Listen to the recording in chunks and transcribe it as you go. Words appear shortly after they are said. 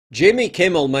Jimmy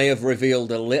Kimmel may have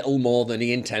revealed a little more than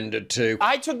he intended to.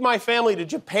 I took my family to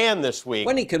Japan this week.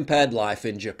 When he compared life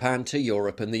in Japan to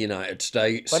Europe and the United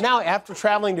States. But now, after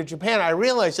traveling to Japan, I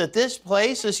realized that this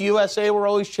place, this USA we're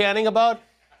always chanting about,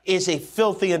 is a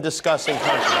filthy and disgusting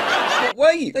country. But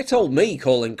wait, they told me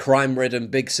calling crime-ridden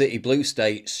big city blue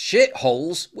states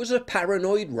shitholes was a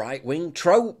paranoid right-wing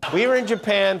trope. We were in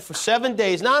Japan for 7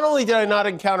 days. Not only did I not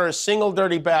encounter a single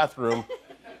dirty bathroom,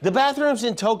 the bathrooms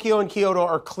in Tokyo and Kyoto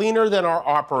are cleaner than our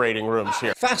operating rooms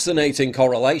here. Fascinating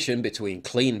correlation between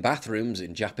clean bathrooms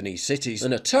in Japanese cities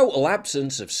and a total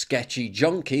absence of sketchy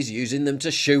junkies using them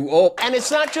to shoot up. And it's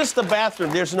not just the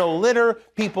bathroom. There's no litter.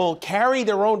 People carry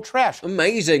their own trash.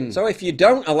 Amazing. So if you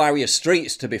don't allow your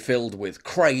streets to be filled with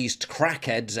crazed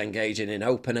crackheads engaging in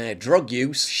open-air drug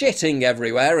use, shitting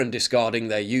everywhere and discarding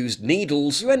their used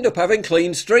needles, you end up having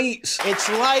clean streets. It's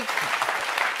like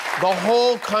the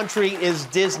whole country is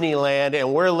Disneyland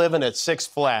and we're living at Six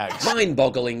Flags.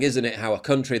 Mind-boggling, isn't it, how a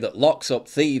country that locks up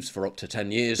thieves for up to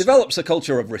 10 years, develops a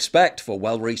culture of respect for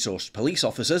well-resourced police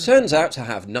officers, turns out to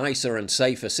have nicer and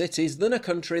safer cities than a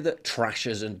country that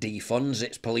trashes and defunds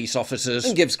its police officers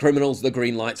and gives criminals the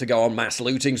green light to go on mass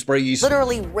looting sprees.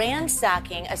 Literally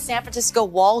ransacking a San Francisco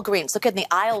Walgreens. Look at the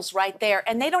aisles right there,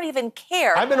 and they don't even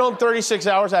care. I've been home 36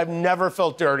 hours. I've never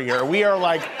felt dirtier. We are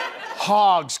like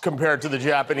hogs compared to the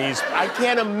Japanese. I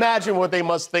can't imagine what they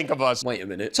must think of us. Wait a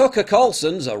minute. Tucker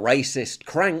Carlson's a racist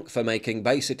crank for making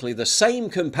basically the same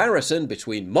comparison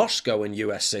between Moscow and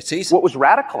US cities. What was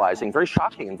radicalizing, very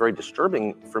shocking and very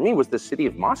disturbing for me was the city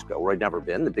of Moscow, where I'd never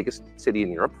been, the biggest city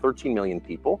in Europe, 13 million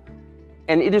people.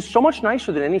 And it is so much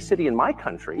nicer than any city in my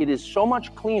country. It is so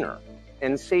much cleaner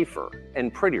and safer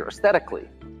and prettier aesthetically.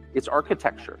 Its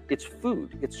architecture, its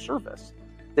food, its service,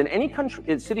 than any country,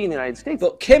 city in the United States.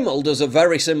 But Kimmel does a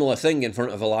very similar thing in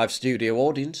front of a live studio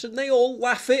audience, and they all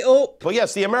laugh it up. Well,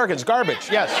 yes, the Americans, garbage,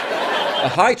 yes. A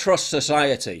high-trust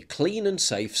society, clean and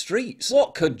safe streets.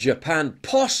 What could Japan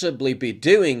possibly be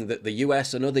doing that the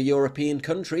US and other European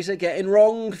countries are getting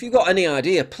wrong? If you've got any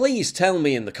idea, please tell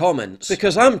me in the comments,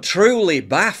 because I'm truly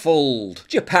baffled.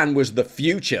 Japan was the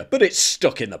future, but it's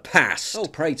stuck in the past. Oh,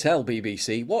 pray tell,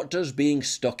 BBC, what does being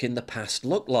stuck in the past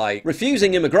look like?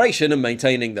 Refusing immigration and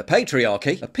maintaining the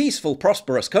patriarchy, a peaceful,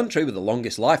 prosperous country with the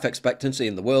longest life expectancy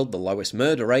in the world, the lowest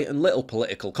murder rate and little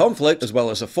political conflict, as well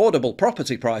as affordable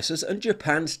property prices, and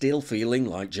Japan still feeling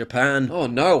like Japan. Oh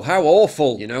no, how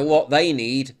awful. You know what they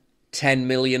need? 10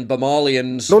 million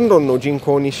Bamalians. ロンドンの人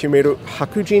口に占める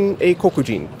白人英国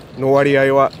人の割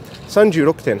合は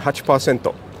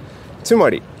 36.8%。つ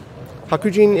まり白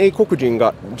人英国人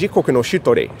が自国の首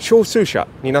都で少数者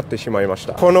になってしまいまし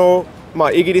た。この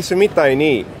イギリスみたい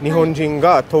に日本人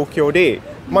が東京で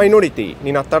マイノリティ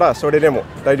になったらそれでも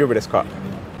大丈夫ですか？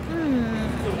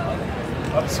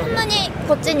そんなに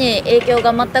こっちに影響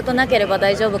が全くなければ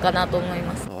大丈夫かなと思い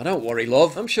ます。 Oh, don't worry,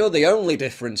 love. I'm sure the only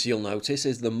difference you'll notice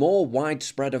is the more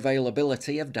widespread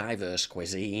availability of diverse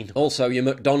cuisine. Also, your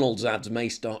McDonald's ads may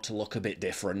start to look a bit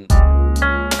different.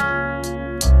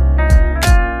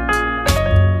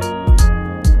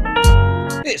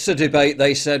 It's a debate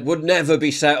they said would never be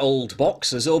settled,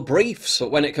 boxers or briefs,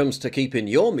 but when it comes to keeping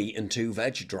your meat and two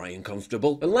veg dry and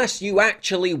comfortable, unless you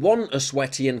actually want a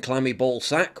sweaty and clammy ball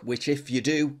sack, which if you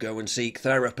do, go and seek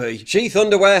therapy. Sheath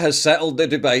underwear has settled the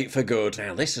debate for good.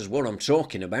 Now this is what I'm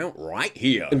talking about right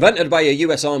here. Invented by a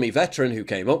US Army veteran who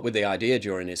came up with the idea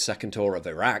during his second tour of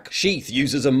Iraq, Sheath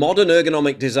uses a modern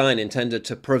ergonomic design intended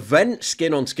to prevent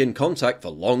skin-on-skin contact for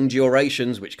long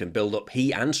durations, which can build up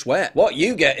heat and sweat. What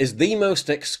you get is the most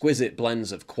exquisite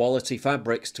blends of quality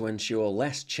fabrics to ensure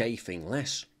less chafing,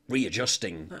 less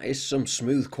readjusting. That is some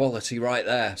smooth quality right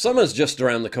there. Summer's just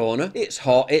around the corner. It's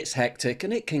hot, it's hectic,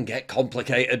 and it can get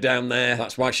complicated down there.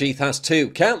 That's why Sheath has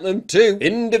two, count them, two,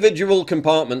 individual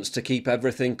compartments to keep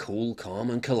everything cool, calm,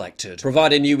 and collected,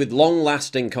 providing you with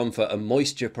long-lasting comfort and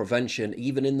moisture prevention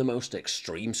even in the most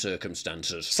extreme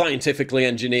circumstances. Scientifically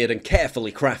engineered and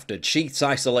carefully crafted, Sheath's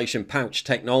isolation pouch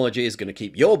technology is going to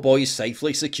keep your boys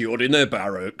safely secured in their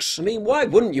barracks. I mean, why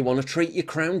wouldn't you want to treat your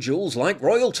crown jewels like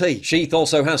royalty? Sheath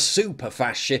also has super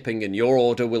fast shipping and your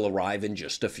order will arrive in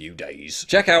just a few days.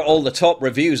 Check out all the top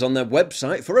reviews on their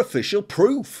website for official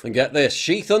proof. And get this,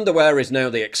 Sheath Underwear is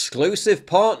now the exclusive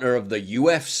partner of the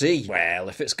UFC. Well,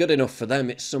 if it's good enough for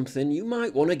them, it's something you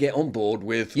might want to get on board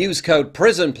with. Use code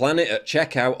PrisonPlanet at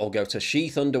checkout or go to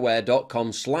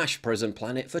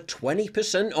sheathunderwear.com/PrisonPlanet for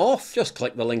 20% off. Just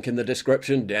click the link in the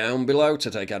description down below to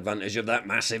take advantage of that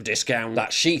massive discount.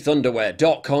 That's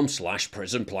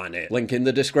sheathunderwear.com/PrisonPlanet. Link in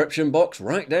the description box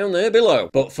right down there below.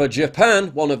 But for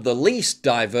Japan, one of the least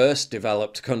diverse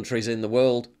developed countries in the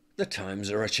world, The times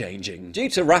are a-changing. Due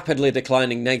to rapidly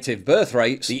declining native birth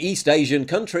rates, the East Asian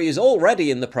country is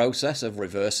already in the process of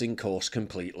reversing course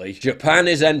completely. Japan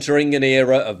is entering an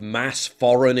era of mass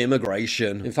foreign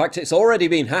immigration. In fact, it's already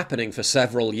been happening for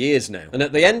several years now. And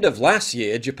at the end of last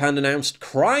year, Japan announced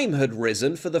crime had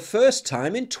risen for the first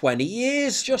time in 20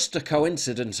 years. Just a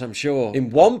coincidence, I'm sure.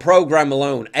 In one program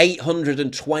alone,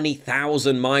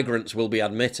 820,000 migrants will be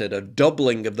admitted, a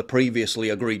doubling of the previously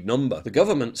agreed number. The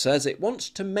government says it wants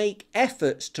to make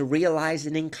efforts to realise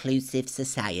an inclusive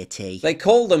society. They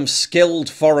call them skilled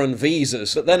foreign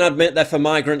visas, but then admit they're for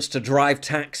migrants to drive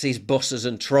taxis, buses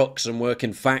and trucks and work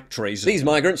in factories. These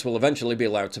migrants will eventually be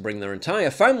allowed to bring their entire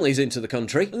families into the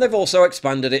country, and they've also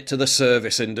expanded it to the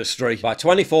service industry. By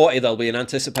 2040, there'll be an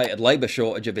anticipated labour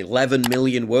shortage of 11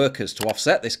 million workers. To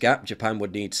offset this gap, Japan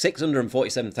would need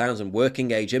 647,000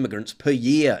 working-age immigrants per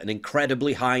year, an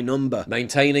incredibly high number.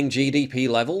 Maintaining GDP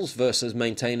levels versus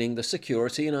maintaining the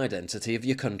security and identity of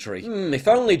your country. If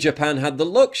only Japan had the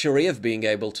luxury of being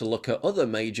able to look at other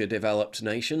major developed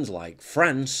nations like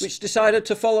France, which decided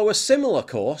to follow a similar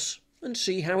course, and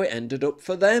see how it ended up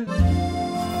for them.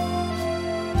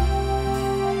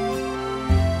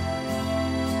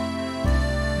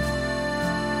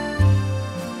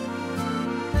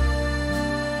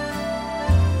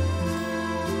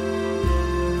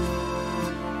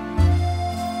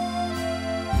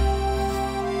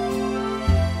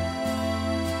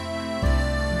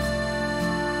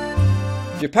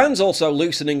 Japan's also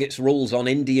loosening its rules on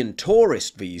Indian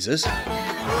tourist visas.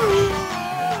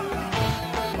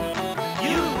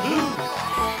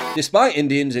 Despite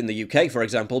Indians in the UK, for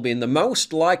example, being the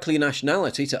most likely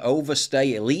nationality to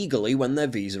overstay illegally when their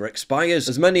visa expires.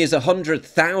 As many as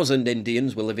 100,000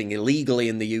 Indians were living illegally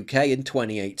in the UK in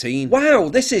 2018. Wow,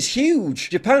 this is huge!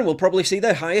 Japan will probably see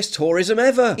their highest tourism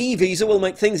ever. E-visa will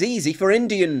make things easy for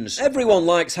Indians. Everyone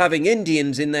likes having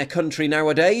Indians in their country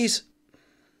nowadays.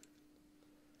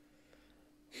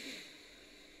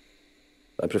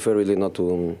 I prefer really not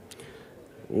to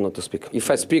speak. If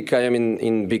I speak, I am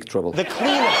in big trouble. The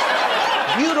cleanest,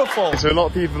 beautiful. So a lot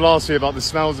of people ask me about the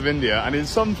smells of India, and in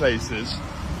some places,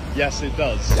 yes, it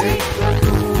does.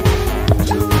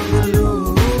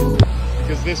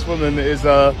 Because this woman is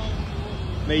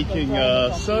making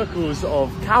circles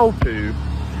of cow poo,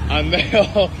 and they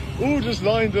are all just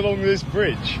lined along this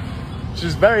bridge, which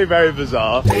is very, very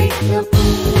bizarre.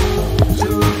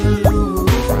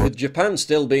 With Japan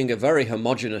still being a very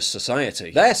homogenous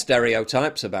society, their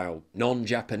stereotypes about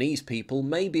non-Japanese people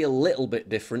may be a little bit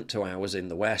different to ours in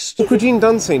the West. 黒人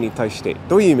男性に対して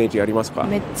どういうイメージありますか？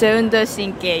めっちゃ運動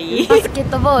神経いい。バスケ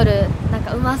ットボールなん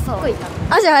かうまそう。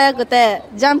足速くて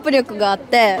ジャンプ力があっ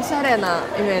ておしゃれな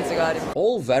イメージがあります。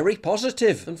 All very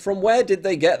positive. And from where did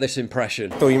they get this impression?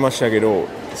 と言いましたけど、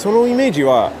そのイメージ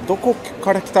はどこ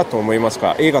から来たと思います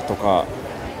か？映画とか。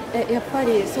やっぱ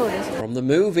りそうです。 From the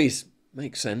movies.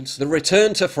 Makes sense. The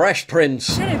return to Fresh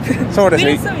Prince. そうです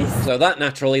ね。 So that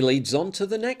naturally leads on to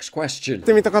the next question. やっ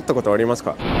てみたかったことはあります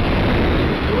か？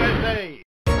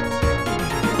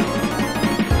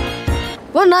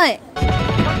はない。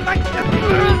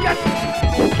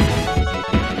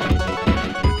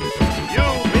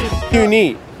急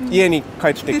に家に帰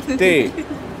ってきて、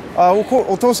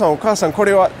お父さんお母さんこ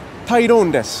れはタイロー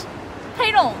ンです。タ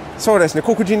イロン。そうですね。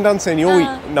黒人男性に多い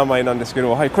名前なんですけ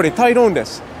ど、はいこれタイローンで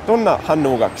す。どんな反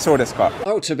応が来そうですか？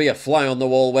 Oh, to be a fly on the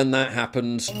wall when that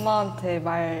happens. 엄마한테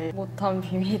말 못한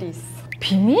비밀이 있어.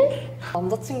 비밀?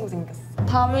 남자친구 생겼어.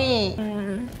 담이.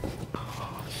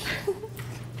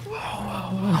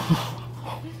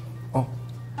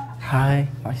 Hi,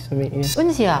 nice to meet you.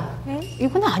 은지야,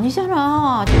 이건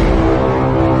아니잖아.